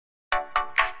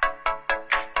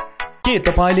के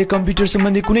तपाईले कम्प्युटर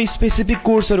सम्बन्धी कुनै स्पेसिफिक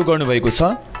कोर्सहरू गर्नुभएको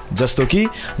छ, जस्तो कि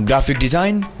graphic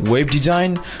design, web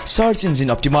design, search engine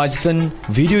optimisation,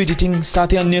 video editing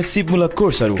साथै अन्य सिपमूलक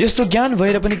कोर्सहरू? यस्तो ज्ञान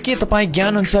भएर पनि के तपाईँ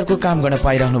ज्ञान अनुसारको काम गर्न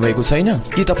पाइराख्नु भएको छैन?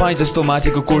 कि तपाईँ जस्तो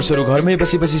माथिको कोर्सहरू घरमै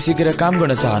बसी बसी सिकेर काम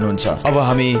गर्न चाहनुहुन्छ? अब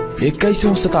हामी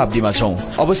 21औं शताब्दीमा छौं।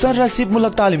 अवसर र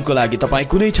सिपमूलक तालिमको लागि तपाईँ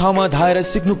कुनै ठाउँमा धाएर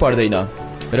सिक्नु पर्दैन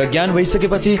र ज्ञान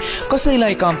भइसकेपछि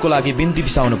कसैलाई कामको लागि बिन्ती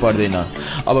पिसाउनु पर्दैन।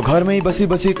 अब घरमै बसी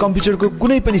बसी कम्प्युटरको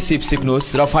कुनै पनि सिप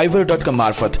सिक्नुहोस् र fiverr.com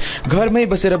मार्फत घरमै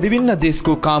बसेर विभिन्न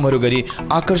देशको कामहरू गरी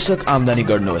आकर्षक आम्दानी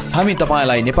गर्नुहोस्। हामी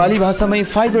तपाईलाई नेपाली भाषामै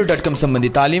fiverr.com सम्बन्धी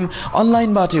तालिम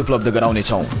अनलाइनबाट उपलब्ध गराउने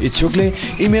छौं। इच्छुकले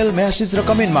इमेल, मेसेज र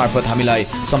कमेन्ट मार्फत हामीलाई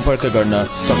सम्पर्क गर्न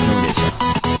सक्नुहुनेछ।